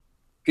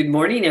Good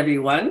morning,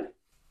 everyone.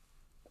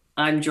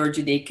 I'm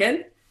Georgia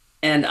Dakin,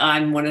 and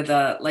I'm one of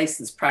the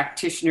licensed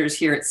practitioners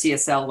here at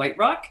CSL White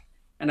Rock.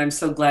 And I'm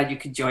so glad you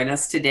could join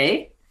us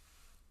today.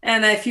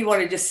 And if you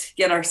want to just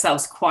get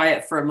ourselves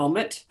quiet for a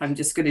moment, I'm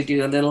just going to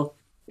do a little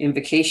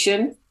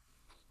invocation.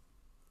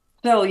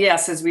 So,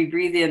 yes, as we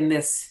breathe in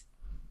this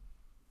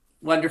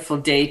wonderful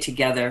day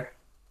together,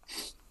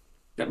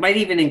 that might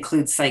even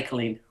include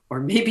cycling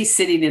or maybe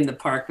sitting in the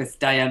park with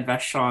Diane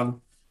Vachon.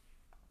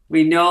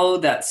 We know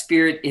that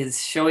Spirit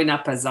is showing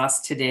up as us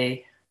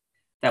today,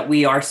 that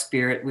we are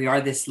Spirit, we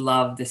are this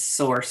love, this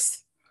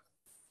source,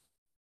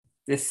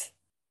 this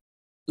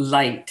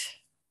light.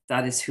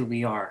 That is who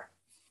we are.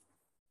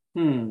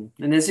 And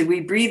as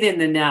we breathe in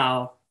the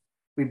now,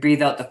 we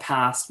breathe out the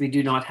past. We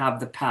do not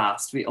have the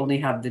past. We only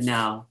have the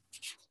now.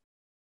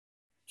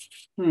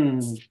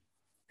 And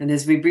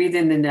as we breathe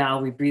in the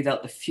now, we breathe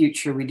out the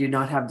future. We do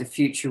not have the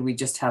future. We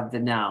just have the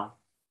now.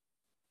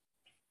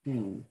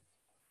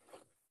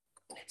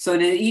 So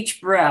in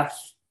each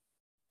breath,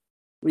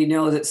 we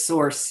know that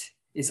Source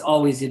is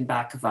always in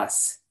back of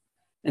us.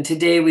 And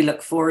today we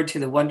look forward to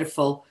the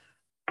wonderful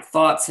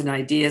thoughts and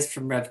ideas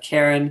from Rev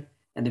Karen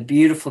and the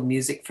beautiful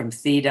music from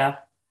Theta,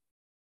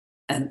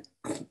 and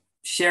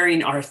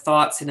sharing our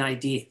thoughts and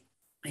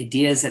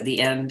ideas at the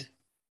end.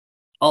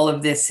 All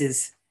of this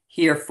is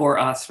here for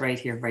us right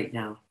here, right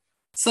now.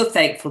 So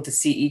thankful to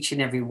see each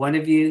and every one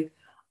of you.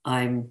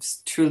 I'm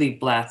truly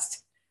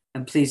blessed.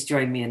 And please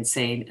join me in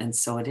saying, and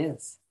so it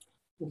is.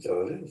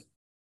 So it is.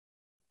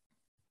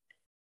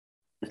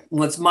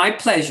 Well, it's my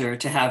pleasure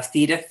to have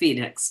Theta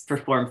Phoenix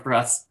perform for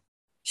us.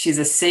 She's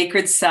a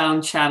sacred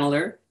sound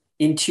channeler,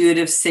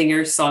 intuitive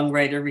singer,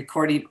 songwriter,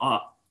 recording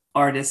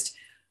artist,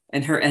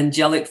 and her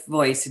angelic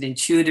voice and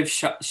intuitive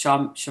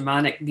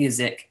shamanic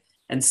music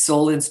and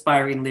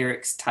soul-inspiring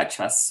lyrics touch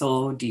us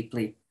so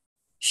deeply.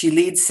 She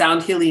leads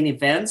sound healing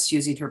events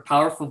using her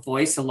powerful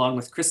voice along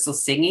with crystal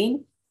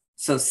singing.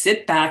 So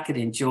sit back and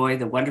enjoy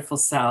the wonderful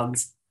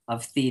sounds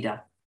of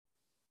Theta.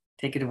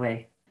 Take it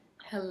away.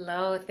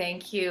 Hello,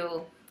 thank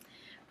you.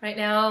 Right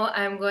now,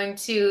 I'm going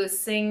to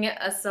sing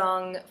a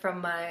song from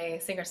my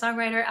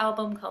singer-songwriter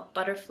album called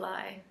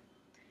Butterfly.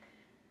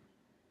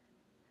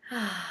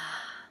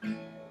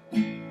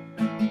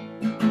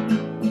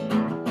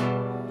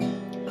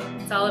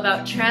 It's all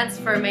about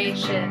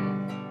transformation.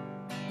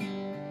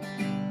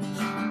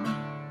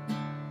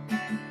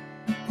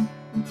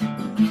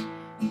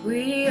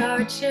 We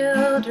are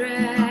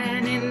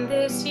children in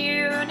this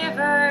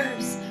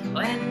universe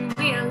when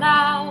we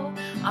allow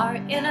our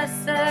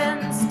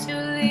innocence to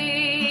lead,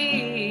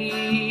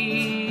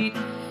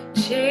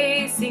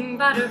 chasing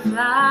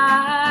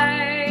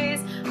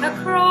butterflies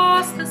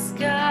across the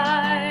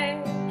sky,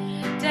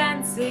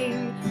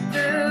 dancing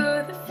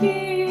through the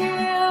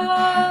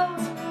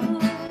fields.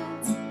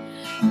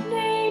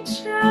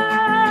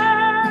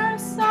 Nature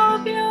so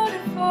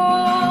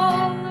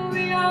beautiful,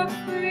 we are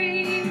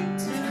free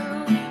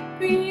to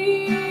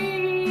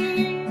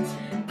be.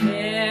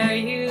 There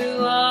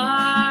you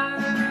are,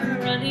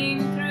 running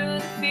through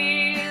the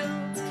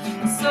fields,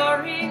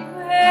 soaring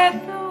with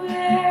the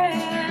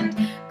wind,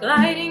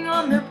 gliding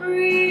on the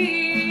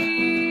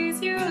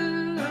breeze.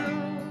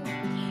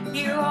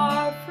 You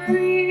are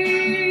free.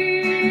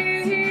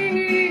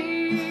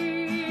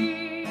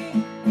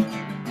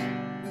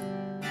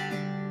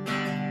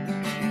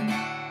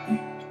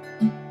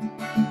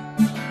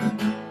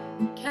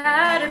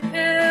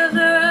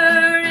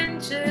 Caterpillar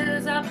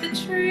inches up the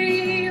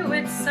tree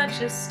with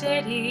such a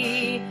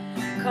steady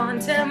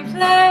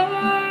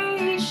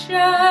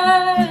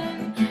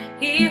contemplation.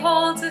 He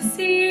holds a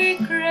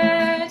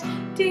secret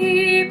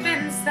deep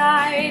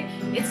inside.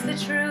 It's the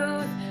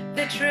truth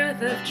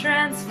of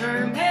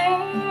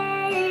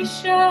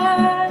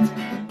transformation.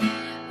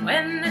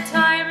 When the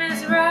time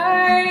is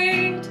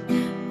right,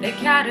 the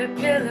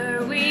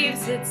caterpillar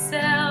weaves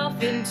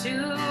itself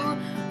into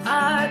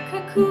a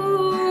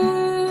cocoon.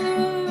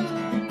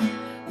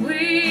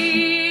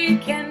 We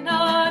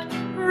cannot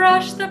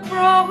rush the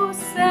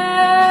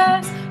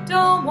process,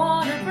 don't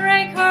want to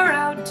break her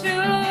out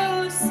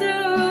too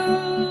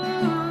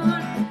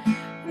soon.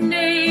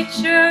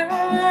 Nature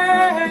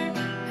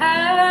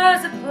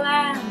has a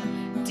plan,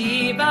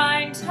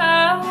 divine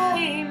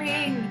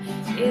timing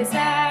is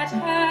at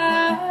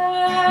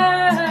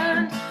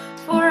hand.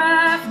 For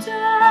after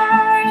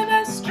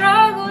the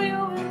struggle you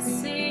will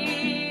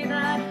see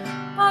that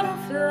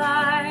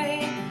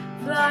butterfly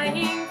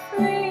flying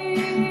free.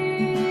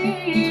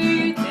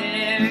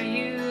 There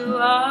you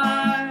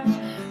are,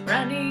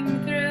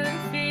 running through the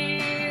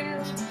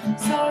fields,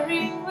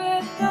 soaring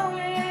with the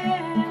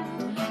wind,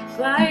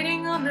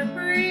 gliding on the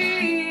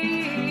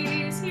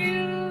breeze.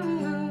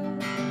 You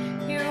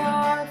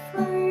are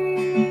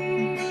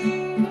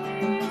free.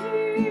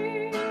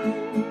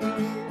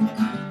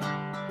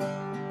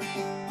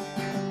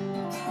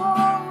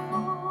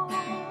 Oh.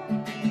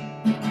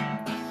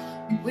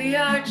 We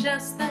are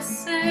just the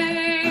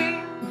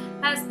same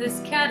as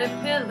this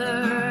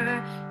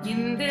caterpillar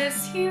in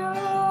this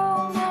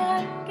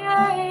human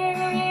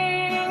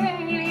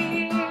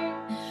game.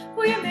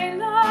 We may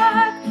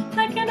look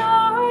like an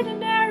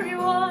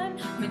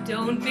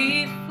Don't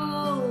be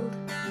fooled,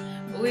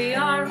 we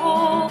are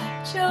all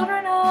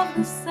children of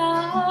the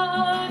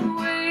sun,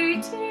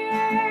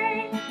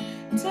 waiting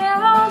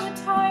till the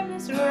time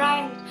is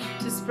right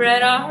to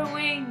spread our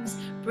wings,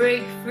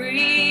 break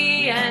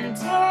free and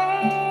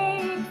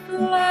take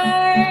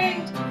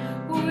flight.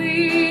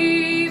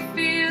 We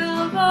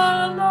feel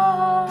the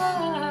love,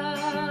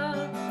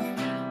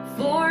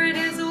 for it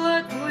is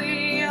what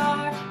we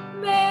are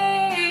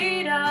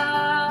made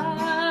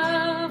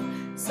of.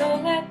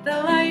 So let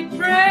the light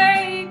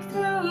break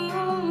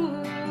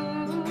through,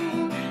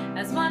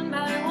 as one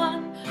by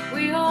one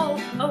we all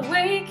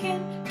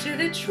awaken to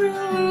the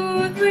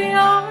truth. We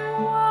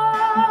are one.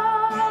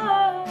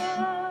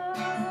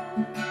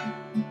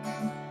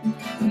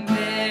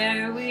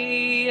 There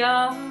we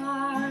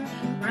are,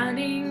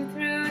 running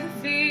through the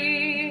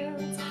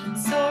fields,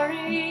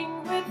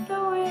 soaring with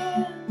the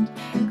wind,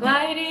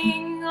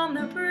 gliding on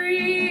the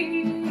breeze.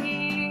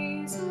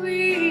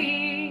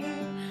 We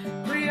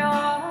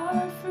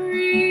are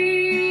free.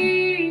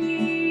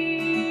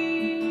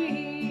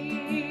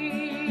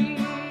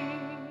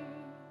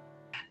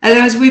 And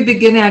as we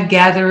begin our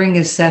gathering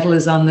as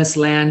settlers on this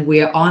land,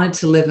 we are honored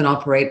to live and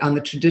operate on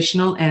the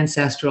traditional,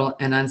 ancestral,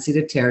 and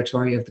unceded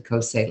territory of the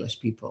Coast Salish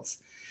peoples.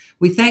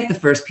 We thank the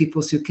First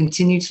Peoples who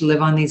continue to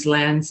live on these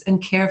lands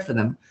and care for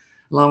them,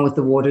 along with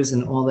the waters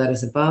and all that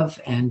is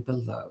above and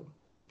below.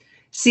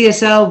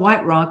 CSL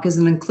White Rock is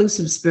an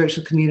inclusive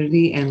spiritual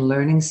community and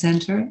learning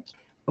center.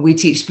 We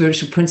teach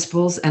spiritual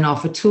principles and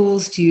offer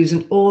tools to use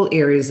in all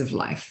areas of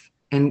life.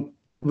 And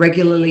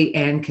regularly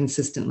and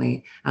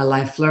consistently, our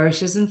life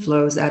flourishes and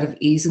flows out of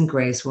ease and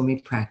grace when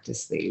we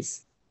practice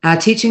these. Our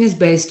teaching is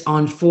based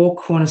on 4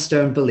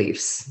 cornerstone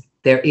beliefs.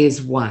 There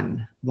is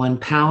one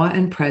power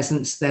and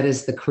presence that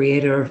is the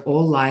creator of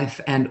all life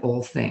and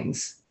all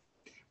things.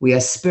 We are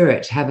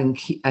spirit having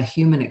a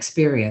human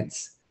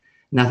experience.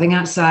 Nothing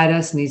outside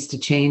us needs to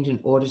change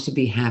in order to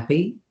be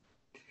happy.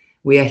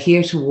 We are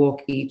here to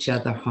walk each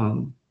other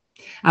home.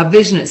 Our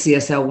vision at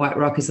CSL White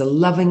Rock is a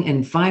loving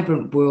and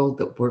vibrant world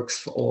that works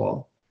for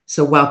all.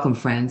 So welcome,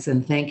 friends,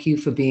 and thank you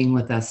for being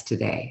with us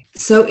today.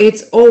 So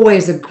it's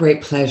always a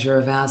great pleasure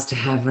of ours to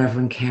have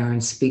Reverend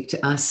Karen speak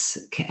to us.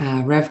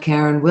 Rev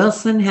Karen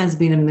Wilson has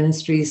been in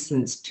ministry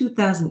since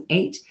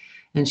 2008,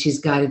 and she's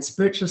guided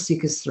spiritual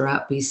seekers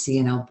throughout BC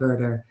and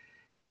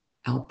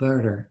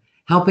Alberta,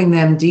 helping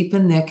them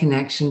deepen their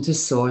connection to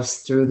Source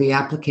through the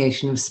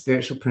application of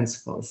spiritual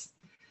principles.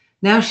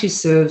 Now she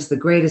serves the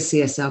greater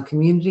CSL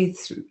community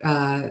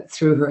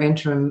through her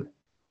interim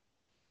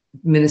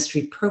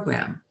ministry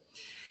program.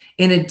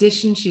 In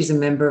addition, she's a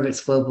member of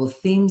its Global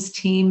Themes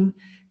team,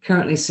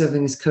 currently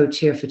serving as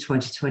co-chair for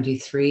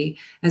 2023,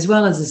 as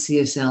well as the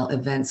CSL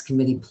Events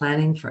Committee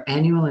planning for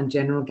annual and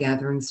general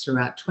gatherings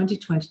throughout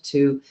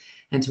 2022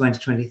 and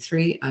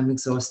 2023. I'm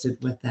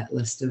exhausted with that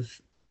list of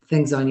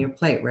things on your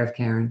plate, Rev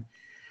Karen.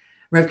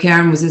 Rev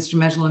Karen was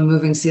instrumental in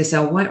moving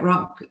CSL White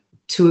Rock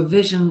to a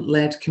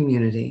vision-led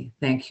community.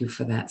 Thank you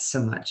for that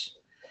so much.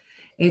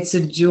 It's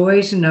a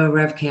joy to know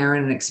Rev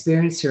Karen and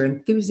experience her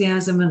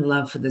enthusiasm and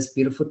love for this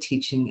beautiful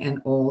teaching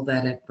and all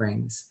that it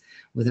brings.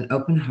 With an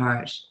open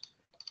heart,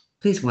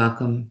 please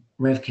welcome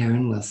Rev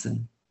Karen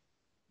Wilson.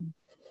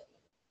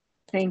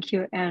 Thank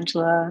you,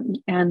 Angela.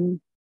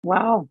 And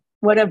wow,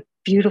 what a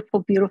beautiful,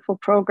 beautiful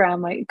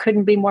program. It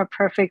couldn't be more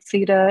perfect.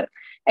 Sita,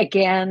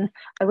 again,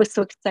 I was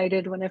so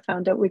excited when I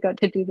found out we got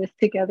to do this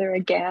together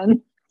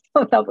again.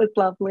 So that was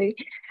lovely.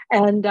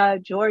 And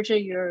Georgia,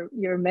 your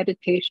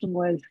meditation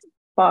was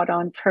spot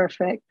on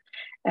perfect.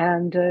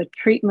 And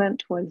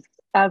treatment was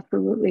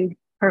absolutely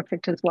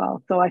perfect as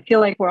well. So I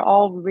feel like we're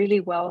all really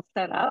well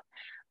set up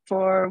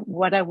for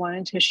what I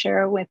wanted to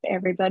share with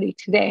everybody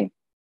today.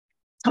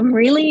 I'm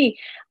really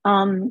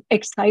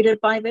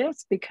excited by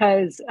this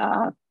because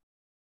I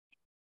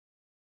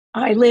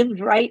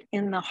live right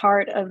in the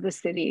heart of the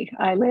city.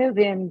 I live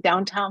in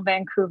downtown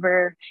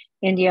Vancouver,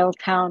 in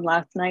Yaletown.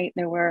 Last night,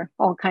 there were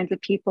all kinds of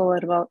people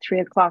at about 3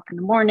 o'clock in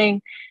the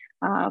morning,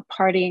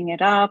 partying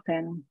it up,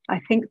 and I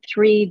think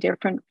 3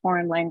 different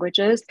foreign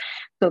languages.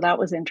 So that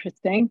was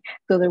interesting.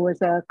 So there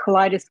was a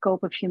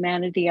kaleidoscope of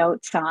humanity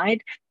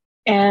outside,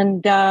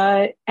 and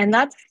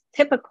that's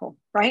typical,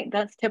 right?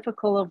 That's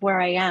typical of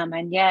where I am.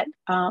 And yet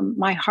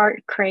my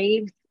heart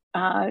craves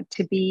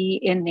to be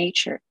in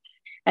nature.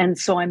 And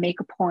so I make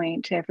a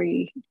point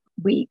every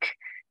week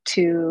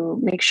to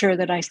make sure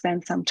that I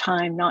spend some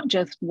time not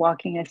just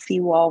walking a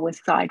seawall with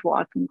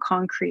sidewalk and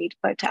concrete,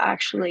 but to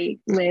actually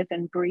live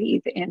and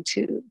breathe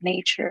into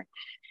nature.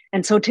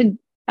 And so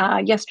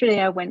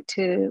yesterday I went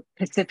to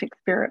Pacific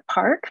Spirit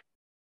Park,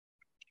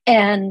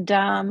 and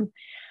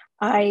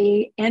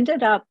I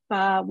ended up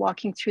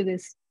walking through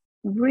this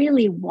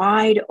really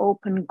wide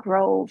open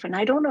grove. And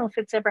I don't know if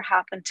it's ever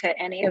happened to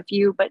any of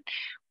you, but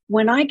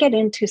when I get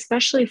into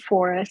especially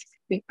forests,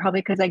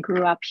 probably because I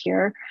grew up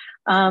here,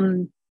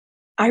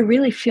 I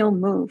really feel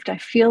moved. I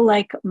feel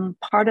like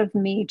part of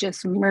me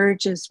just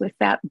merges with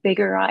that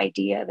bigger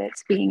idea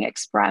that's being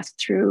expressed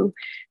through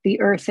the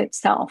earth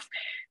itself.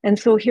 And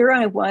so here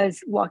I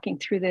was walking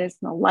through this,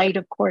 and the light,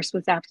 of course,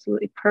 was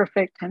absolutely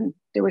perfect. And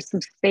there was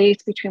some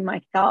space between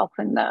myself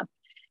and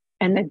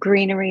the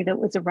greenery that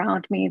was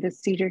around me, the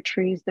cedar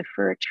trees, the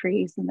fir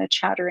trees, and the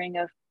chattering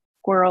of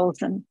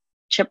squirrels and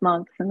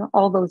chipmunks and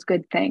all those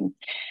good things.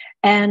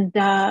 And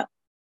I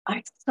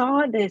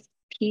saw this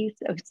piece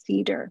of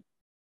cedar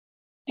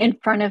in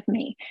front of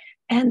me,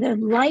 and the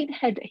light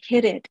had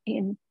hit it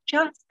in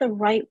just the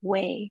right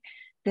way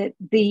that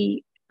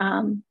the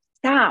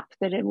sap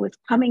that it was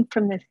coming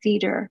from the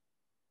cedar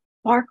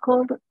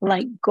sparkled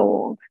like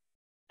gold.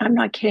 I'm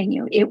not kidding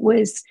you. It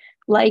was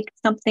like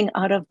something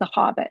out of The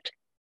Hobbit,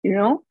 you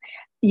know?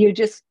 You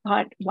just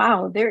thought,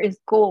 wow, there is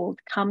gold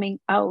coming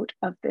out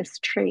of this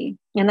tree.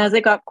 And as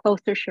I got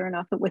closer, sure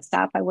enough, it was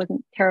sap. I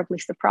wasn't terribly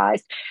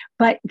surprised,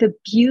 but the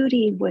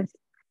beauty was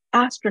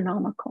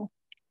astronomical.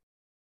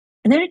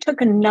 And then I took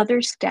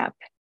another step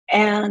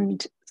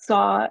and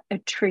saw a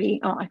tree.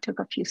 Oh, I took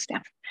a few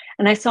steps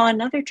and I saw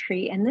another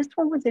tree. And this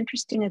one was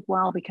interesting as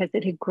well because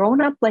it had grown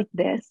up like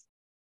this.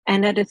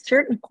 And at a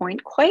certain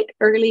point, quite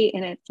early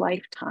in its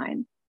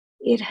lifetime,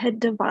 it had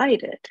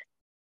divided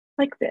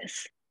like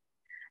this.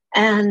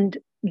 And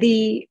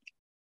the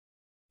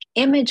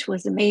image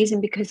was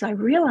amazing because I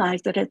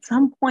realized that at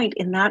some point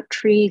in that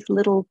tree's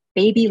little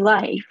baby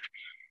life,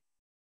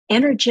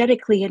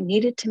 energetically, it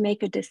needed to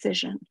make a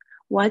decision.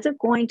 Was it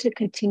going to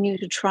continue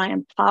to try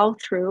and plow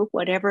through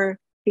whatever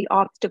the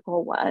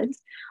obstacle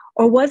was,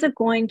 or was it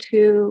going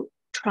to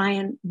try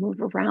and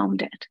move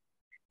around it?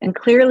 And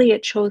clearly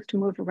it chose to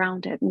move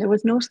around it. And there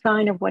was no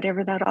sign of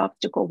whatever that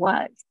obstacle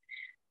was.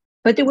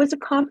 But there was a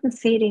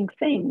compensating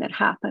thing that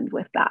happened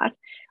with that,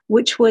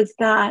 which was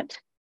that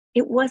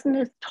it wasn't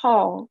as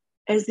tall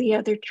as the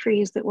other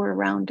trees that were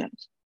around it,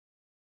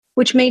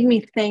 which made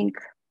me think,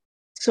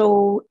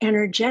 so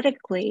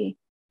energetically,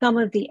 some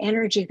of the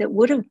energy that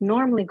would have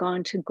normally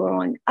gone to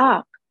growing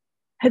up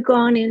had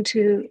gone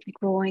into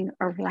growing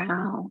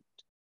around.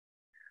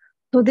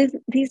 So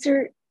these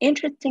are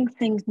interesting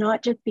things,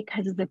 not just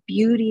because of the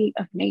beauty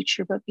of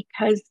nature, but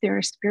because there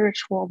are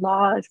spiritual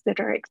laws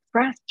that are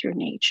expressed through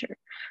nature.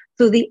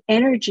 So the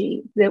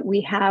energy that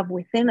we have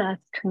within us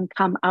can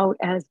come out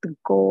as the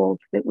gold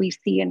that we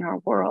see in our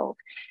world.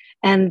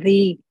 And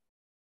the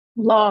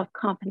law of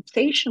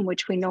compensation,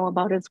 which we know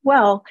about as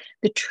well,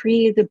 the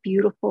tree is a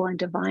beautiful and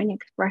divine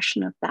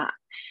expression of that.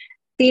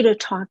 Theta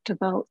talked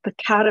about the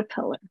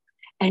caterpillar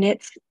and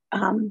its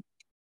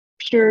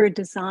pure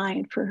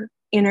design for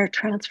inner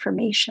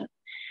transformation.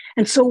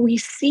 And so we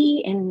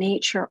see in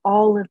nature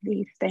all of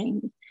these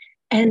things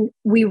and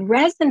we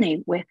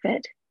resonate with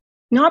it,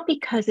 not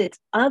because it's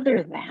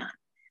other than,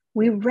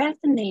 we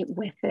resonate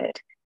with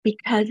it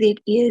because it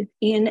is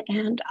in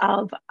and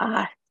of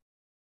us.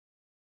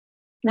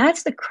 And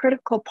that's the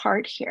critical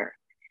part here,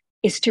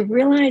 is to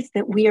realize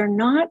that we are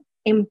not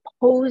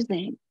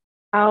imposing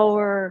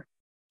our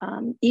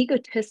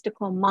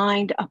egotistical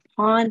mind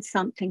upon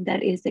something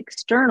that is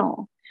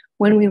external.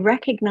 When we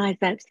recognize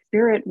that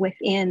spirit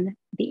within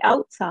the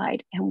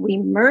outside and we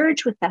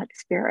merge with that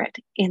spirit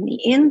in the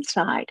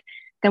inside,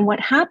 then what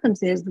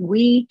happens is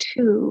we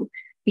too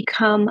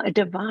become a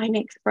divine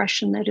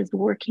expression that is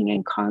working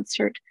in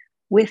concert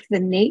with the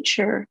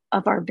nature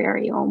of our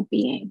very own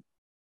being.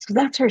 So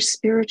that's our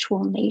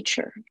spiritual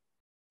nature.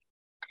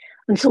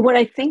 And so what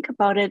I think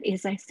about it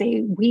is I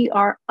say we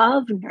are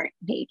of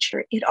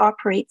nature. It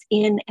operates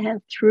in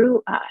and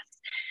through us.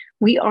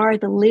 We are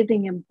the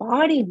living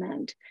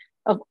embodiment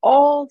of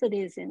all that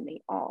is in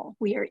the all.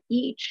 We are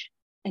each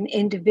an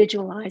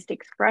individualized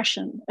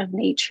expression of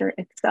nature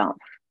itself.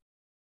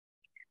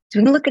 So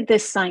we can look at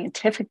this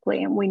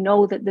scientifically, and we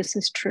know that this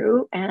is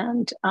true.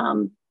 And,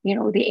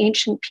 the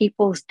ancient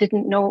peoples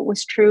didn't know it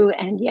was true,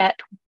 and yet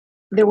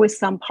there was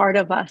some part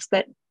of us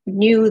that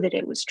knew that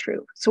it was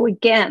true. So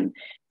again,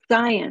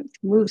 science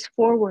moves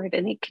forward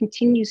and it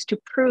continues to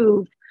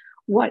prove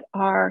what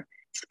our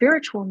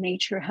spiritual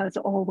nature has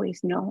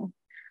always known.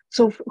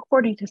 So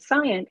according to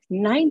science,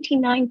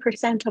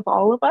 99% of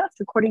all of us,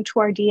 according to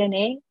our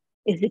DNA,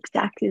 is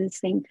exactly the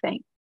same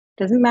thing.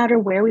 Doesn't matter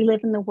where we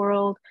live in the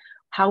world,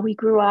 how we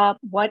grew up,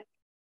 what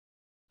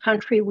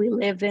country we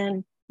live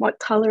in, what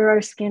color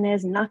our skin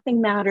is,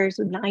 nothing matters.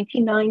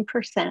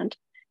 99%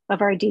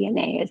 of our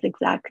DNA is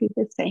exactly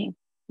the same.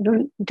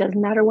 It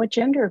doesn't matter what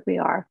gender we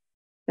are.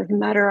 It doesn't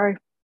matter our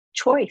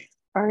choice,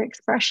 our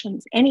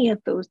expressions, any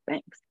of those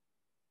things.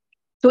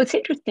 So it's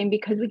interesting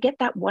because we get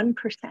that 1%,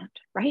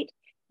 right?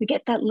 We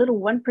get that little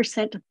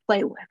 1% to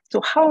play with.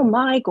 So how am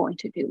I going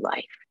to do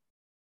life?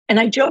 And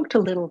I joked a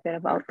little bit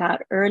about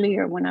that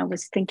earlier when I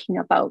was thinking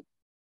about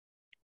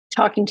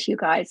talking to you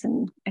guys.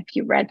 And if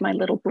you read my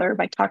little blurb,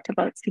 I talked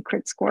about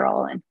Secret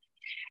Squirrel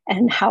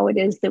and how it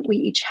is that we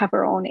each have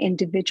our own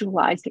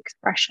individualized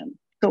expression.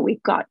 So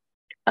we've got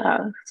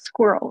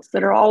squirrels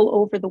that are all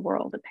over the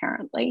world,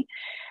 apparently.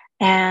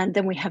 And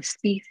then we have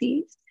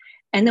species.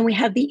 And then we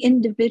have the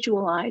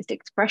individualized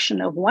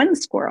expression of one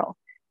squirrel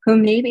who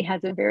maybe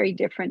has a very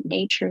different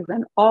nature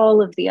than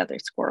all of the other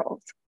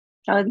squirrels.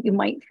 You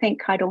might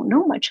think, I don't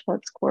know much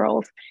about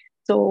squirrels,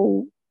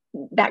 so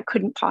that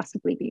couldn't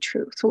possibly be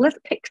true. So let's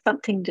pick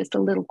something just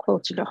a little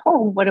closer to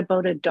home. What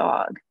about a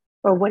dog?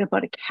 Or what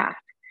about a cat?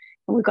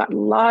 And we've got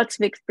lots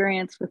of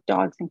experience with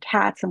dogs and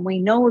cats, and we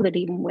know that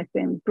even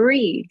within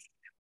breeds,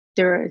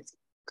 there are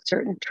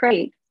certain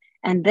traits.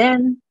 And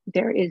then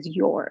there is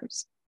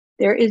yours.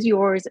 There is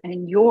yours,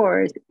 and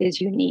yours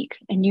is unique.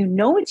 And you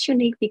know it's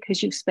unique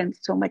because you've spent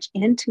so much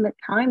intimate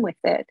time with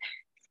it,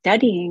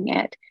 studying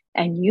it,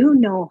 and you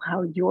know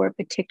how your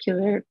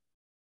particular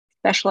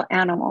special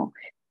animal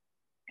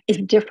is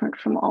different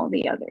from all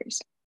the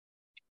others.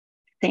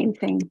 Same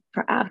thing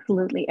for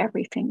absolutely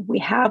everything. We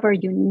have our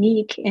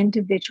unique,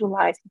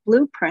 individualized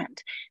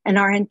blueprint, and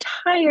our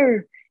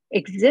entire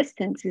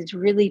existence is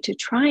really to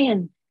try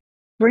and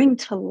bring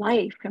to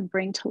life and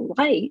bring to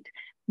light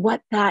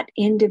what that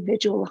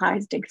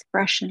individualized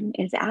expression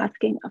is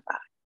asking of us.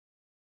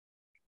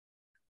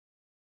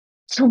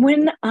 So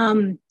when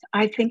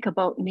I think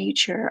about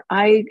nature,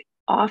 I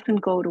often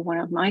go to one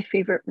of my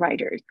favorite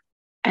writers,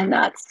 and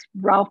that's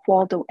Ralph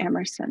Waldo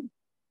Emerson.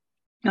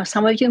 Now,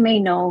 some of you may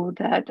know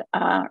that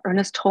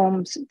Ernest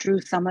Holmes drew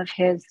some of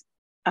his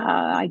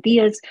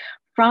ideas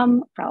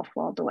from Ralph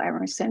Waldo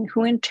Emerson,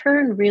 who in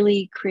turn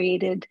really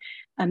created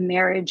a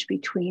marriage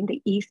between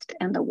the East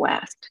and the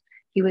West.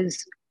 He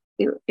was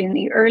in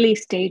the early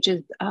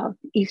stages of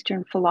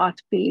Eastern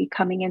philosophy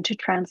coming into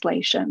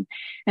translation.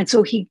 And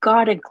so he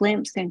got a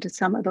glimpse into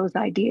some of those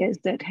ideas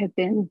that had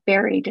been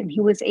buried. And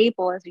he was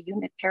able, as a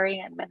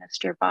Unitarian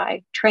minister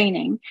by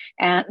training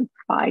and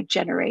by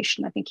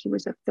generation, I think he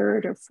was a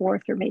third or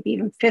fourth or maybe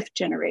even fifth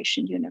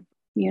generation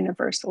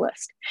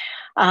Universalist.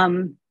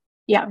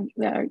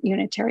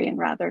 Unitarian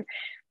rather.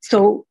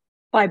 So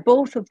by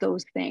both of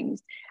those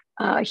things,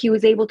 he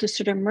was able to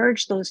sort of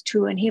merge those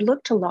two, and he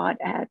looked a lot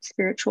at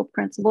spiritual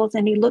principles,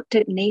 and he looked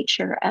at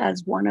nature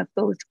as one of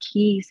those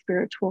key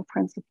spiritual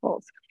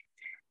principles.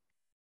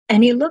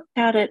 And he looked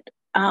at it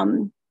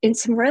in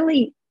some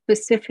really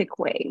specific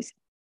ways.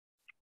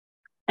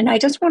 And I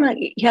just want to,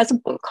 he has a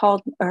book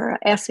called, or an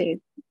essay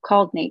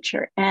called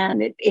Nature,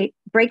 and it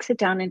breaks it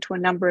down into a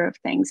number of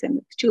things, and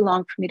it's too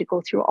long for me to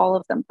go through all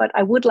of them, but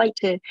I would like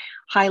to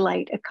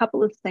highlight a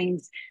couple of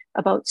things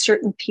about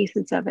certain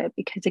pieces of it,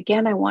 because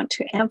again, I want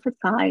to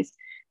emphasize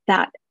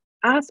that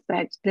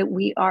aspect that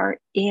we are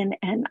in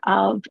and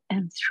of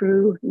and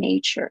through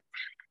nature.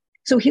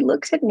 So he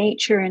looks at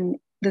nature, and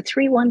the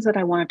three ones that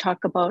I want to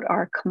talk about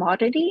are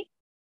commodity,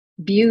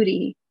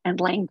 beauty, and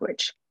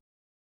language.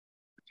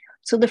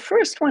 So the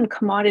first one,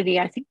 commodity,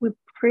 I think we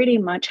pretty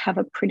much have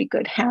a pretty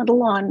good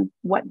handle on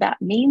what that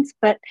means,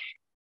 but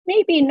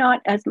maybe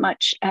not as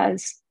much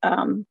as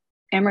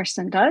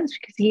Emerson does,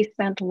 because he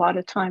spent a lot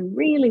of time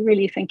really,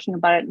 really thinking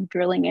about it and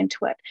drilling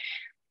into it.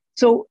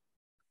 So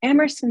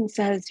Emerson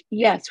says,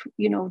 yes,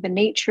 the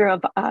nature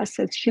of us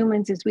as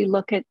humans is we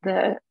look at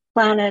the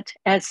planet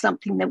as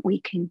something that we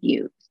can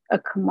use, a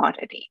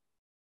commodity.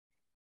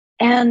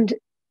 And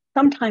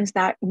sometimes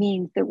that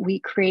means that we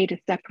create a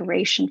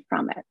separation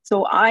from it.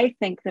 So I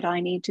think that I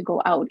need to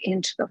go out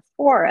into the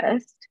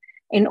forest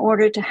in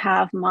order to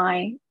have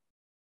my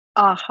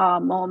aha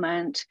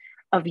moment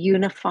of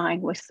unifying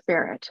with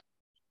spirit.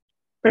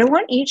 But I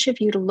want each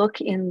of you to look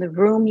in the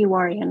room you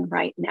are in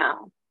right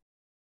now.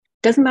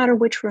 Doesn't matter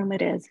which room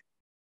it is.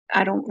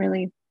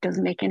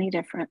 Doesn't make any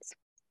difference.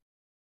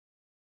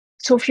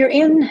 So if you're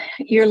in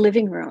your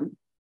living room,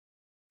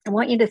 I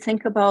want you to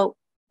think about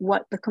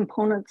what the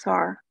components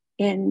are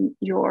in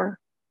your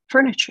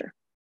furniture.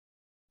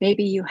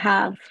 Maybe you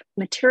have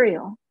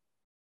material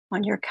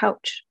on your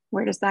couch.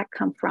 Where does that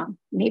come from?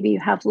 Maybe you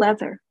have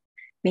leather.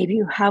 Maybe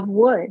you have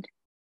wood.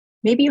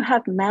 Maybe you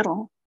have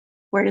metal.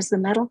 Where does the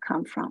metal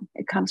come from?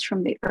 It comes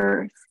from the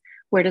earth.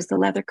 Where does the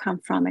leather come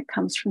from? It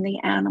comes from the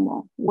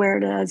animal. Where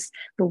does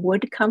the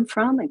wood come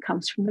from? It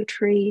comes from the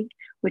tree,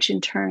 which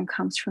in turn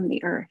comes from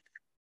the earth.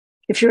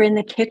 If you're in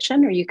the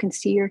kitchen, or you can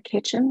see your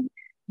kitchen,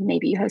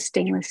 maybe you have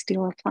stainless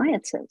steel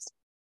appliances.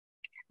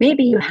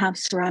 Maybe you have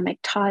ceramic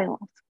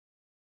tiles.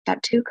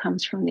 That too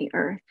comes from the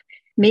earth.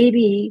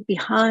 Maybe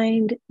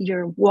behind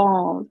your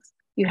walls,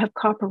 you have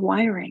copper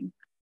wiring.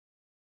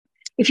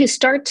 If you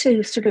start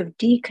to sort of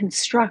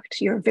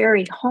deconstruct your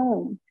very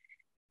home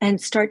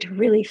and start to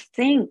really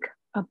think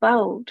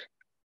about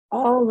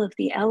all of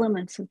the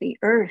elements of the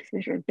earth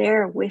that are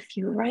there with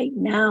you right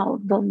now,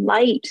 the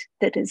light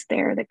that is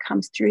there that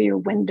comes through your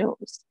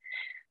windows,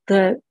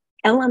 the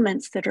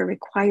elements that are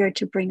required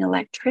to bring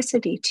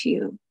electricity to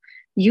you,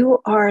 you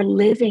are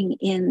living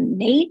in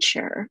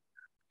nature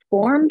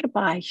formed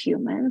by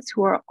humans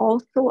who are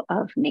also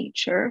of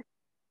nature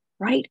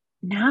right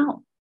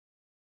now.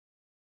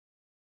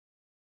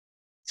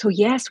 So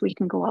yes, we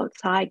can go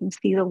outside and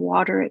see the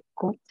water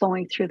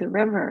flowing through the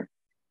river,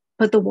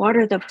 but the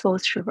water that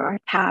flows through our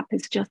tap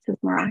is just as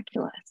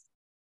miraculous.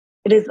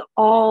 It is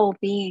all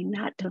being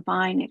that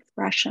divine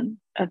expression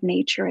of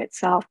nature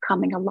itself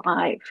coming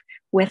alive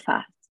with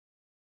us.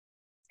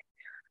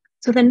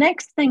 So the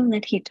next thing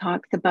that he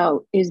talks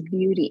about is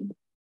beauty.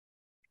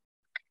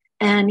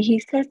 And he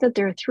says that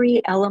there are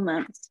three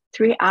elements,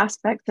 three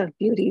aspects of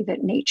beauty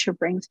that nature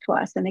brings to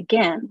us. And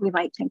again, we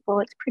might think, well,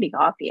 it's pretty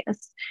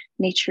obvious.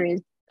 Nature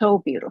is so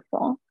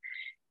beautiful.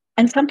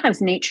 And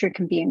sometimes nature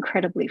can be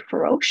incredibly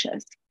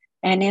ferocious.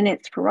 And in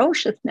its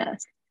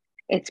ferociousness,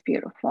 it's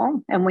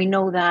beautiful. And we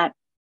know that,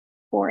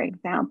 for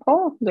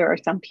example, there are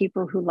some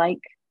people who like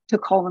to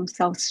call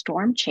themselves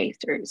storm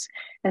chasers,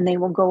 and they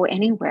will go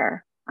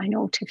anywhere. I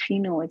know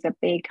Tofino is a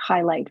big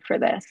highlight for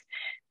this,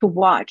 to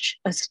watch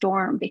a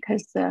storm,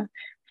 because the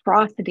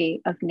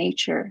ferocity of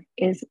nature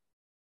is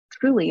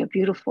truly a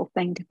beautiful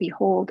thing to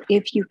behold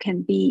if you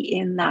can be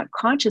in that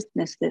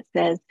consciousness that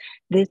says,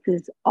 this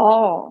is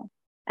all,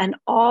 and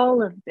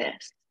all of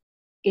this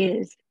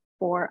is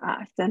for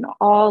us, and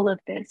all of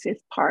this is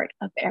part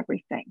of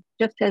everything,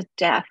 just as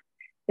death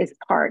is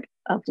part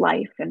of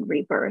life and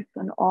rebirth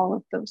and all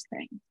of those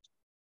things.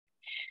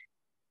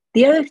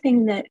 The other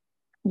thing that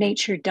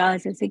nature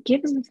does is it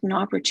gives us an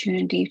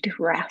opportunity to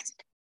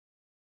rest.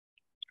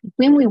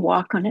 When we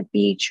walk on a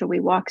beach, or we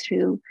walk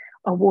through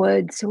a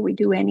woods, or we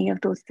do any of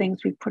those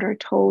things, we put our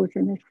toes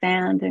in the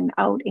sand and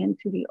out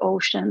into the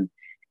ocean,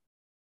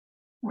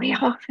 we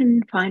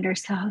often find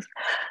ourselves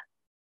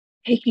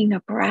taking a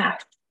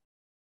breath.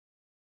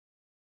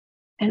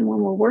 And when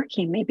we're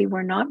working, maybe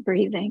we're not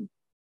breathing,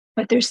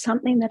 but there's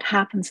something that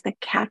happens that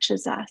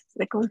catches us,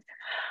 that goes,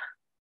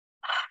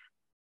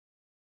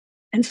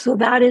 and so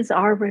that is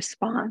our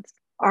response,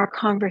 our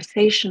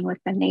conversation with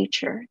the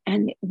nature.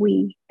 And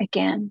we,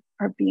 again,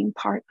 are being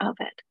part of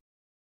it.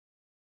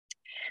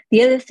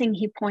 The other thing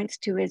he points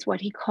to is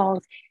what he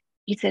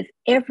says,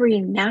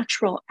 every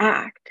natural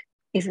act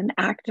is an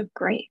act of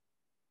grace.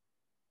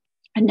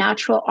 A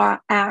natural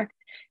act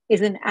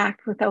is an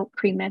act without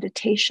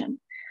premeditation.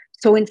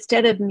 So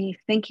instead of me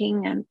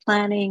thinking and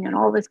planning and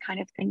all this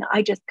kind of thing,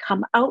 I just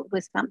come out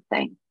with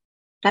something.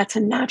 That's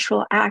a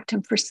natural act.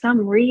 And for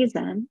some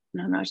reason,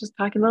 and I'm not just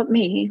talking about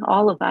me,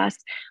 all of us,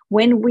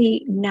 when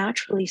we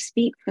naturally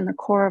speak from the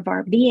core of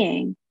our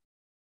being,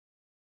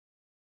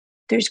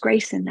 there's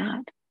grace in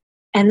that.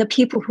 And the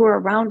people who are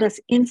around us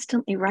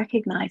instantly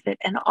recognize it.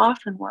 And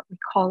often what we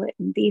call it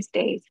in these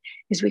days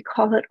is we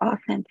call it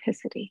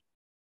authenticity.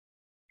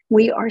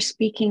 We are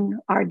speaking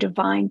our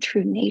divine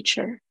true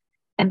nature.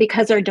 And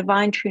because our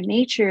divine true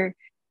nature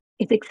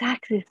is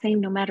exactly the same,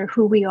 no matter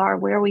who we are,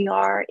 where we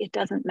are, it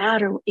doesn't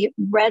matter. It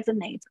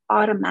resonates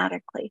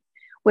automatically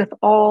with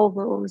all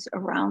those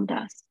around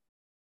us.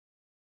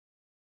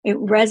 It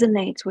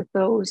resonates with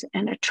those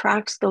and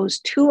attracts those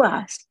to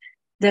us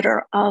that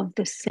are of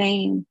the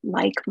same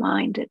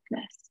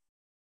like-mindedness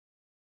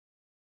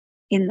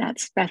in that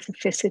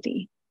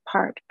specificity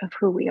part of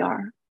who we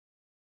are.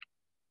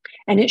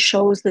 And it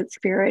shows that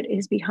spirit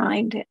is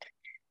behind it.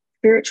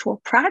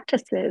 Spiritual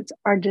practices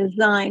are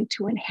designed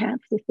to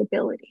enhance this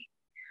ability.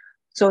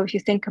 So if you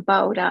think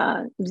about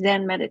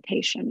Zen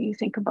meditation, you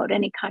think about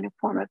any kind of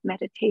form of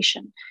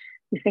meditation,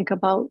 you think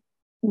about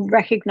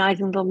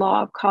recognizing the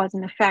law of cause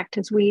and effect.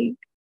 As we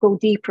go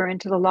deeper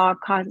into the law of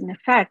cause and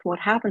effect, what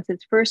happens is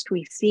first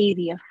we see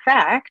the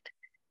effect.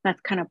 That's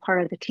kind of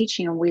part of the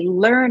teaching, and we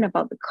learn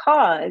about the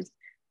cause.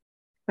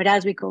 But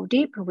as we go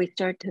deeper, we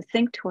start to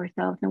think to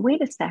ourselves, now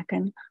wait a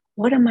second,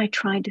 what am I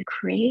trying to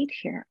create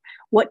here?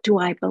 What do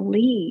I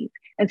believe?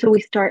 And so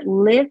we start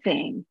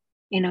living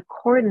in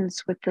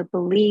accordance with the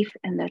belief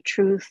and the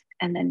truth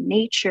and the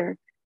nature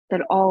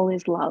that all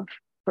is love,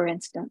 for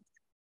instance.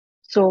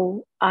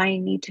 So I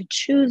need to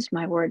choose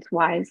my words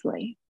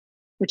wisely,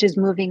 which is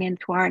moving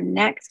into our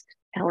next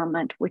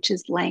element, which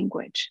is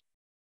language.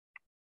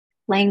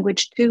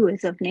 Language too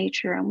is of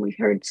nature, and we've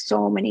heard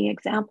so many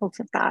examples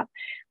of that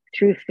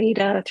through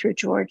Theta, through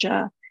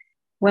Georgia.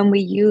 When we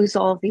use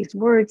all of these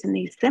words and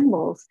these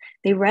symbols,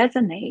 they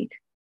resonate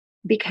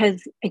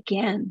because,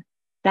 again,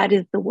 that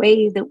is the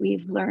way that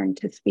we've learned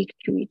to speak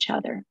to each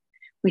other.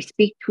 We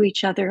speak to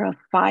each other of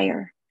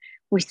fire.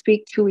 We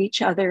speak to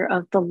each other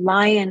of the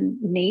lion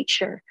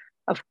nature,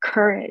 of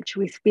courage.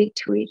 We speak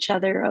to each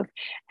other of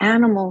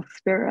animal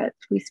spirits.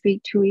 We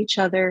speak to each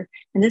other,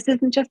 and this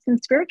isn't just in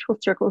spiritual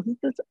circles,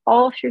 this is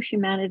all through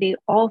humanity,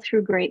 all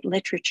through great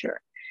literature.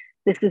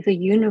 This is a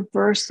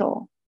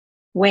universal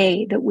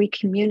way that we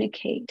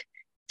communicate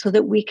so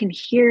that we can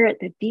hear at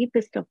the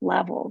deepest of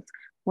levels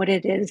what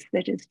it is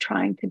that is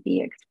trying to be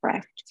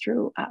expressed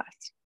through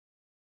us.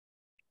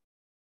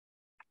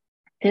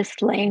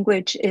 This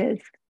language is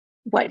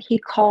what he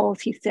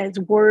says,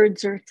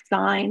 words are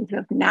signs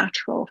of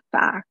natural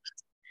facts.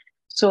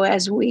 So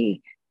as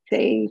we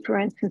say, for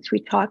instance, we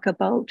talk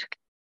about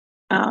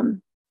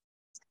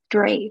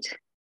straight,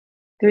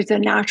 there's a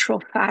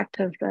natural fact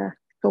of the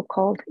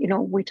so-called,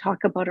 we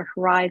talk about a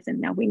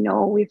horizon. Now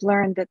we've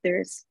learned that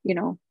there's,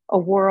 a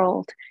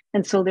world.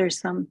 And so there's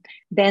some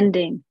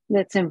bending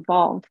that's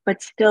involved,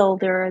 but still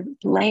there are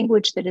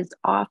language that is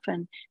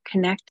often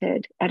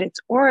connected at its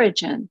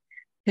origin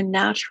to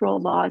natural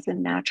laws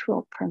and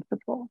natural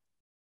principles.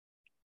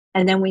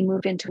 And then we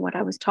move into what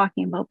I was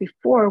talking about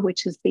before,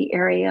 which is the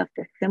area of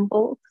the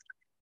symbols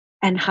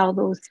and how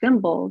those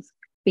symbols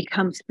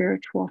become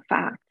spiritual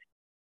fact.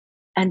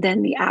 And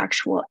then the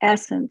actual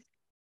essence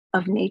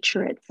of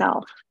nature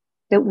itself,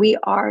 that we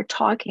are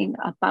talking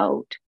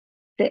about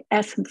the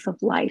essence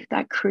of life,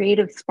 that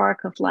creative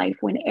spark of life,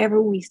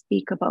 whenever we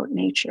speak about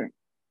nature.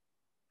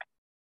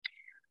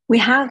 We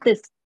have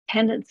this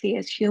tendency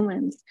as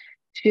humans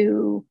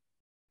to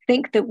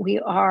think that we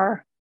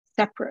are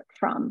separate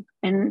from,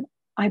 and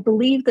I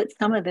believe that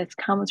some of this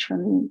comes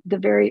from the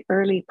very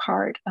early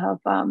part of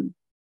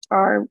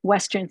our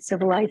Western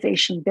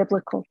civilization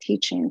biblical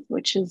teachings,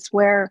 which is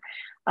where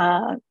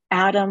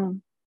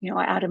Adam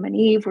and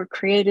Eve were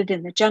created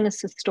in the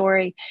Genesis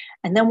story.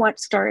 And then what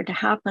started to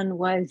happen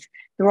was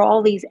there were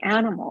all these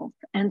animals.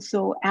 And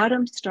so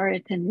Adam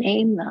started to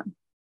name them.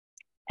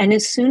 And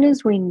as soon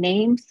as we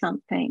name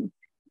something,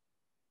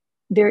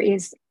 there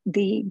is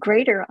the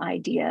greater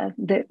idea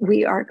that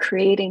we are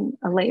creating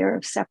a layer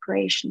of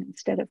separation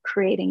instead of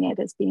creating it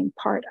as being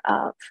part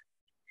of.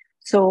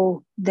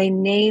 So they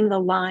name the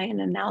lion,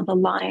 and now the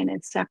lion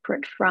is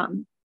separate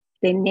from.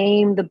 They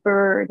name the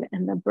bird,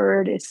 and the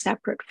bird is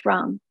separate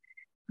from.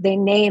 They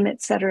name,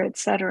 et cetera, et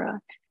cetera.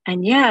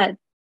 And yet,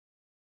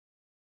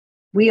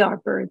 we are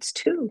birds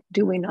too.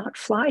 Do we not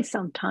fly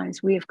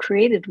sometimes? We have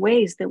created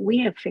ways that we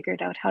have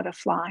figured out how to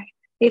fly.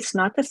 It's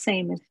not the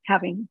same as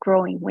having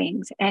growing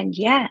wings. And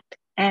yet,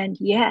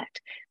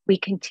 we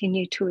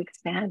continue to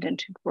expand and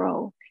to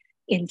grow,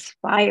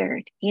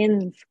 inspired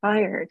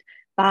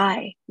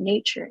by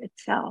nature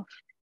itself,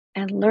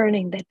 and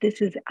learning that this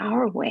is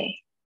our way,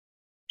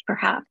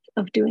 perhaps,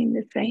 of doing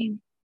the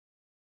same.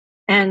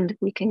 And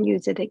we can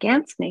use it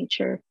against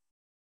nature,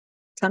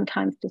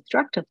 sometimes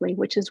destructively,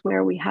 which is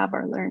where we have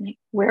our learning,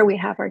 where we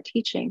have our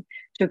teaching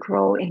to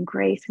grow in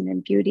grace and in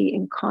beauty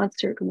in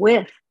concert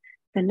with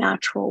the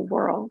natural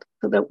world,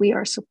 so that we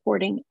are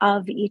supporting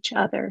of each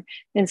other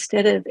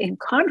instead of in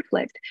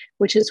conflict,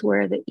 which is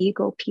where the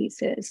ego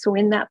piece is. So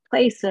in that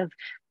place of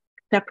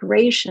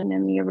separation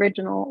in the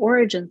original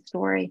origin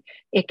story,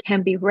 it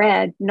can be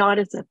read not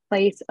as a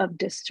place of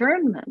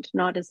discernment,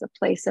 not as a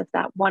place of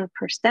that 1%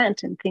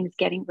 and things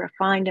getting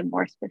refined and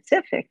more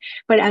specific,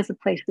 but as a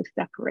place of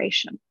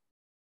separation.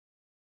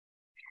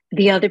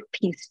 The other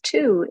piece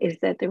too is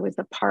that there was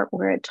a part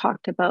where it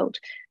talked about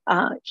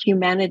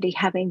humanity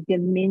having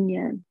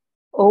dominion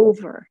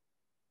over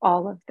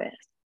all of this.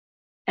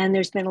 And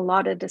there's been a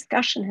lot of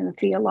discussion in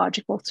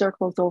theological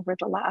circles over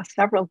the last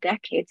several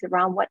decades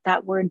around what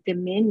that word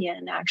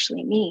dominion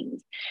actually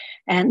means.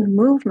 And the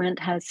movement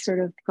has sort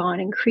of gone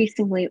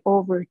increasingly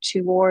over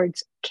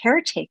towards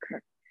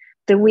caretaker,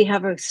 that we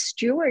have a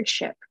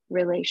stewardship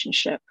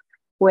relationship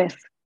with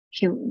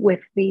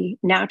the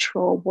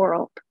natural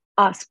world,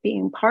 us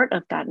being part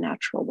of that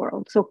natural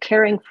world. So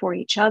caring for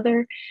each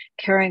other,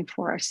 caring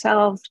for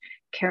ourselves,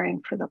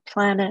 caring for the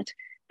planet,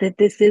 that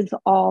this is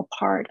all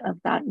part of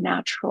that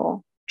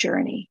natural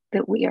journey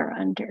that we are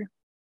under.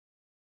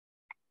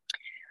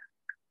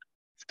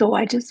 So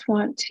I just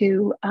want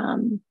to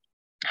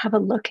have a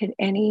look at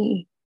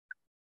anything.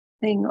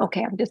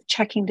 Okay, I'm just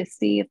checking to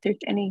see if there's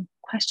any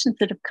questions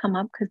that have come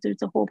up, because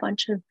there's a whole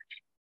bunch of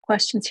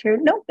questions here.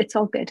 Nope, it's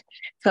all good.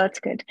 So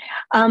that's good.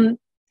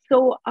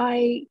 So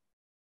I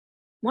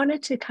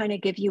wanted to kind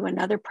of give you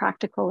another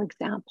practical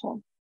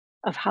example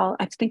of how,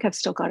 I think I've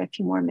still got a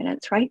few more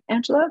minutes, right,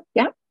 Angela?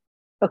 Yeah?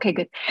 Okay,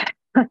 good.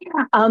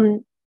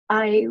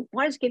 I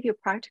wanted to give you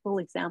a practical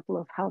example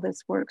of how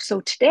this works.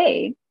 So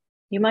today,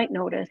 you might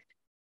notice,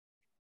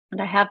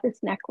 and I have this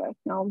necklace.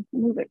 Now I'll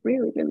move it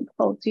really, really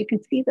close. So you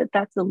can see that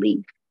that's a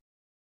leaf.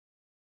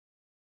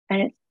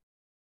 And it's,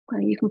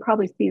 well, you can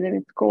probably see that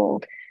it's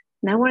gold.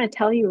 And I want to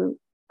tell you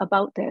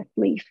about this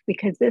leaf,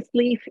 because this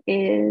leaf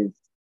is,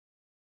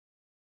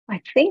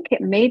 I think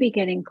it may be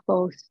getting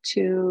close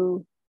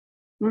to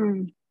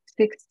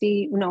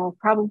 60, no,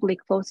 probably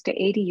close to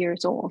 80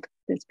 years old,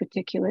 this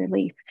particular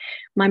leaf.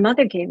 My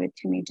mother gave it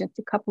to me just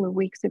a couple of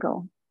weeks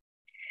ago.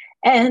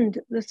 And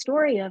the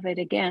story of it,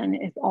 again,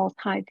 is all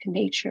tied to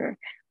nature.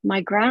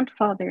 My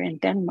grandfather in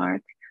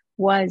Denmark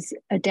was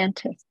a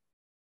dentist,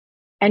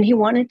 and he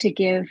wanted to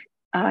give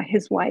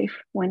his wife,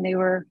 when they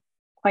were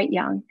quite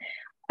young,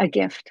 a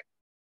gift.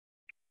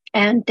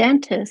 And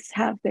dentists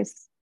have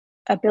this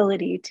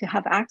ability to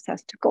have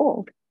access to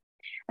gold.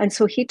 And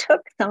so he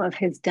took some of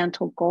his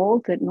dental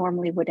gold that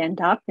normally would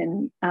end up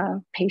in a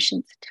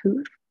patient's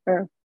tooth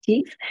or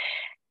teeth,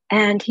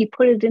 and he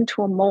put it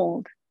into a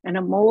mold. And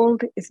a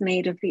mold is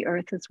made of the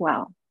earth as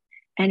well.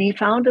 And he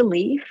found a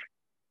leaf,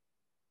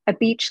 a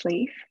beech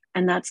leaf,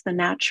 and that's the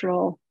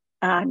natural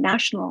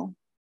national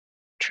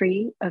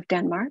tree of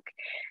Denmark.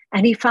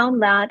 And he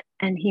found that,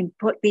 and he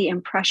put the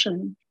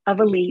impression of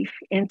a leaf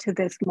into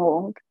this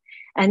mold.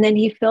 And then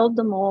he filled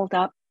the mold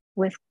up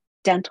with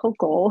dental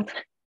gold.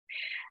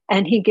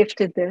 And he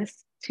gifted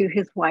this to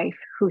his wife,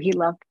 who he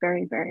loved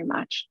very, very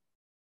much.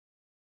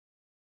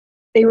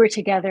 They were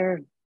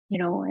together,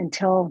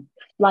 until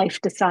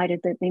life decided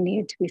that they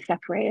needed to be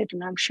separated.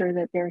 And I'm sure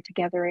that they're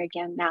together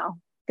again now.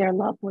 Their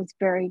love was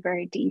very,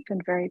 very deep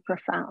and very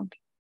profound.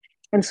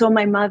 And so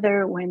my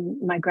mother, when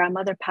my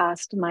grandmother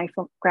passed, my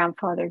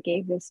grandfather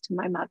gave this to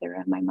my mother,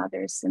 and my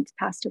mother has since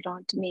passed it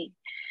on to me.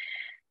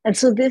 And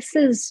so this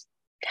is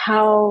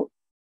how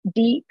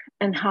deep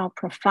and how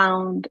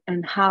profound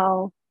and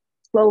how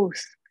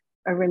close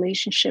a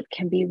relationship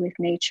can be with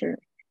nature,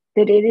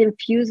 that it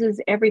infuses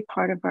every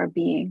part of our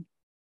being.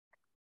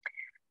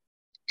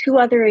 Two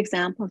other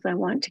examples I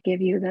want to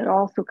give you that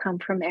also come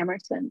from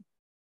Emerson,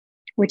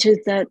 which is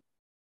that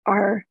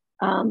our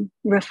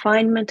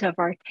refinement of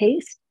our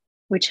taste,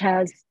 which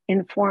has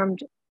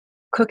informed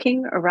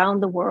cooking around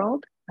the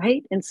world,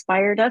 right?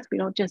 Inspired us. We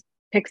don't just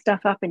pick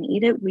stuff up and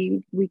eat it.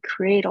 We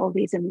create all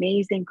these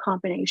amazing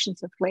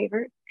combinations of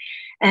flavors.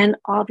 And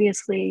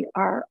obviously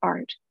our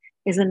art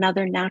is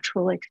another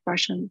natural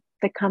expression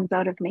that comes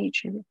out of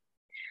nature.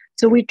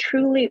 So we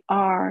truly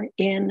are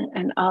in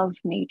and of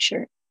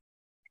nature.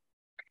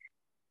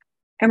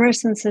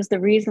 Emerson says the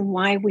reason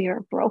why we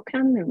are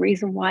broken, the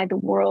reason why the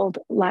world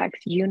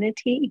lacks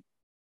unity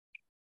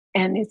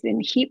and is in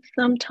heaps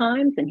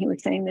sometimes, and he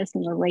was saying this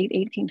in the late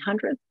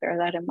 1800s, bear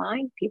that in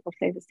mind. People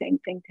say the same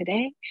thing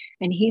today.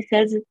 And he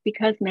says it's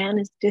because man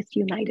is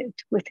disunited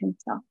with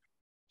himself.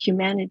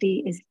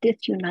 Humanity is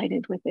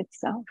disunited with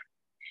itself.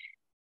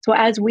 So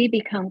as we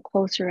become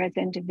closer as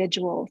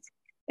individuals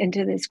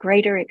into this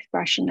greater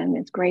expression and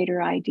this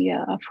greater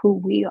idea of who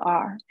we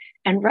are,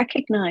 and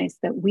recognize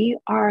that we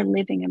are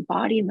living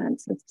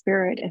embodiments of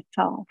spirit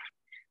itself,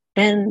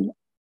 then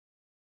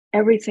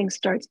everything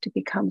starts to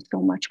become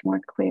so much more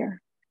clear.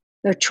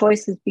 The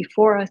choices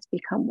before us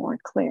become more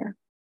clear.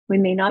 We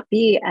may not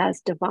be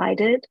as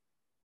divided,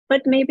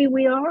 but maybe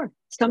we are.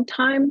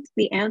 Sometimes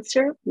the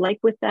answer, like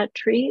with that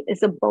tree,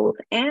 is a both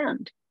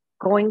and.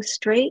 Going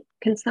straight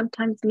can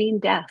sometimes mean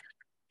death.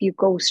 If you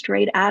go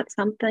straight at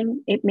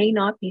something, it may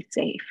not be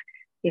safe.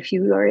 If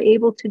you are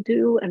able to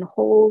do and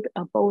hold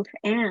a both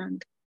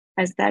and,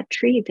 as that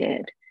tree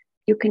did,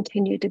 you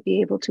continue to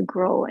be able to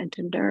grow and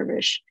to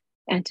nourish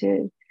and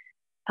to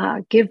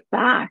give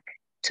back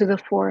to the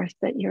forest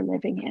that you're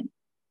living in.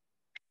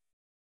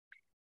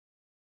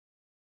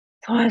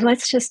 So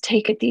let's just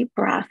take a deep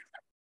breath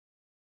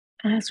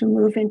as we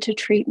move into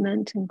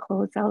treatment and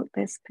close out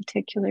this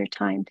particular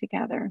time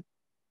together.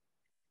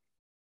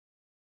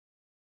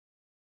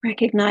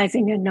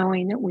 Recognizing and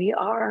knowing that we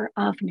are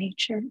of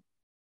nature,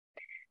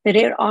 that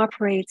it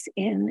operates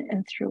in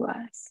and through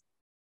us,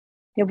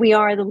 that we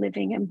are the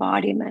living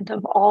embodiment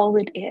of all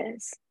it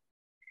is,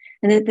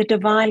 and that the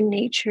divine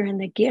nature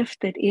and the gift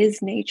that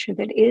is nature,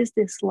 that is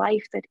this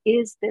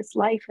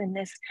life in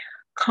this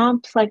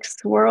complex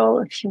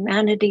swirl of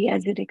humanity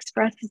as it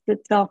expresses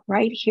itself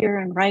right here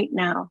and right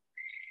now,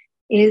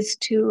 is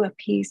to a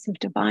piece of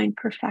divine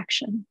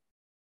perfection.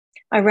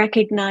 I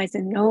recognize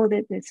and know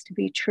that this to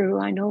be true.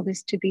 I know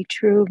this to be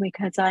true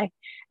because I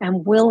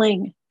am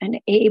willing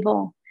and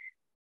able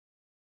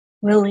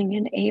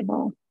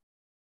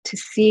to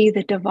see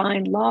the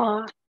divine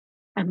law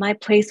and my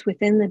place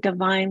within the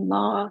divine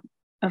law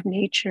of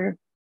nature.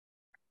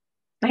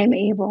 I am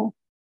able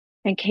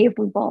and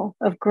capable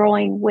of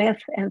growing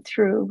with and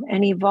through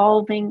and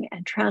evolving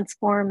and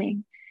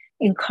transforming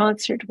in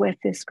concert with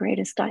this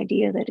greatest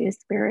idea that is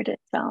spirit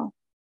itself.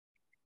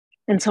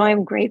 And so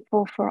I'm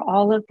grateful for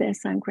all of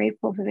this. I'm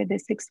grateful for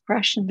this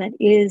expression that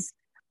is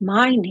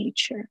my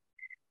nature,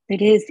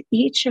 that is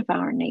each of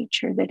our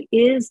nature, that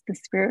is the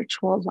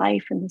spiritual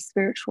life and the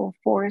spiritual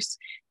force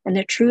and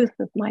the truth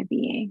of my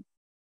being.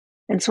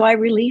 And so I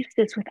release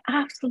this with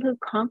absolute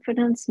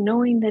confidence,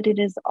 knowing that it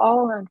is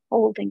all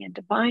unfolding in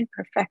divine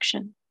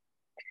perfection.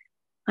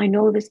 I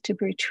know this to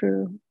be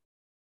true.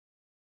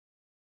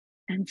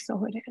 And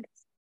so it is.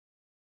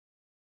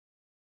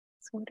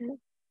 So it is.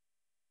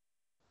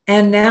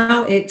 And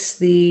now it's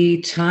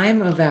the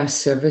time of our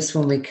service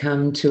when we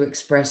come to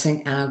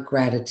expressing our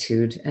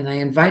gratitude. And I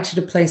invite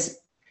you to place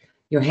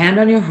your hand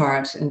on your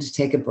heart and to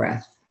take a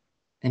breath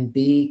and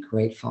be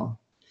grateful.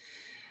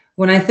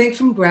 When I think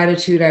from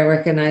gratitude, I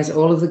recognize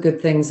all of the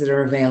good things that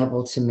are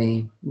available to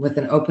me. With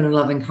an open and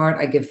loving heart,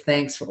 I give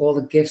thanks for all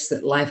the gifts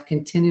that life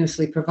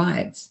continuously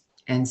provides.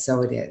 And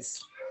so it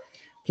is.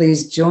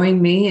 Please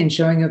join me in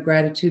showing your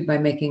gratitude by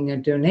making a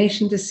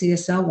donation to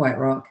CSL White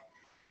Rock.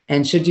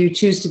 And should you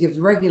choose to give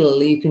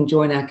regularly, you can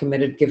join our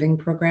committed giving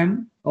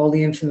program. All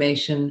the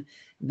information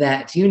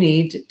that you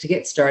need to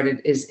get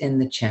started is in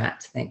the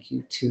chat. Thank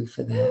you too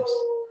for that.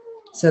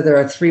 So there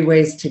are 3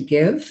 ways to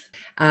give.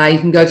 You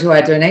can go to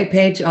our donate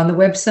page on the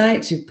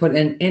website. You put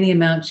in any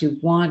amount you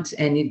want,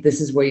 and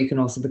this is where you can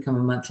also become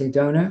a monthly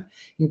donor.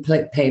 You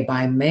pay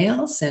by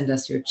mail, send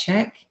us your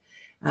check.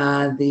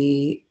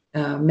 The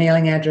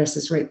mailing address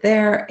is right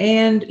there,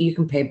 and you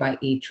can pay by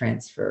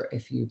e-transfer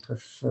if you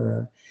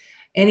prefer.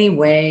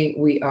 Anyway,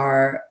 we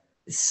are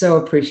so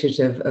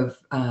appreciative of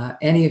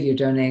any of your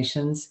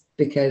donations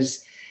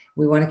because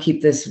we want to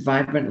keep this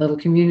vibrant little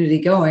community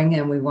going,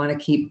 and we want to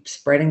keep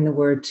spreading the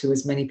word to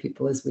as many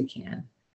people as we can.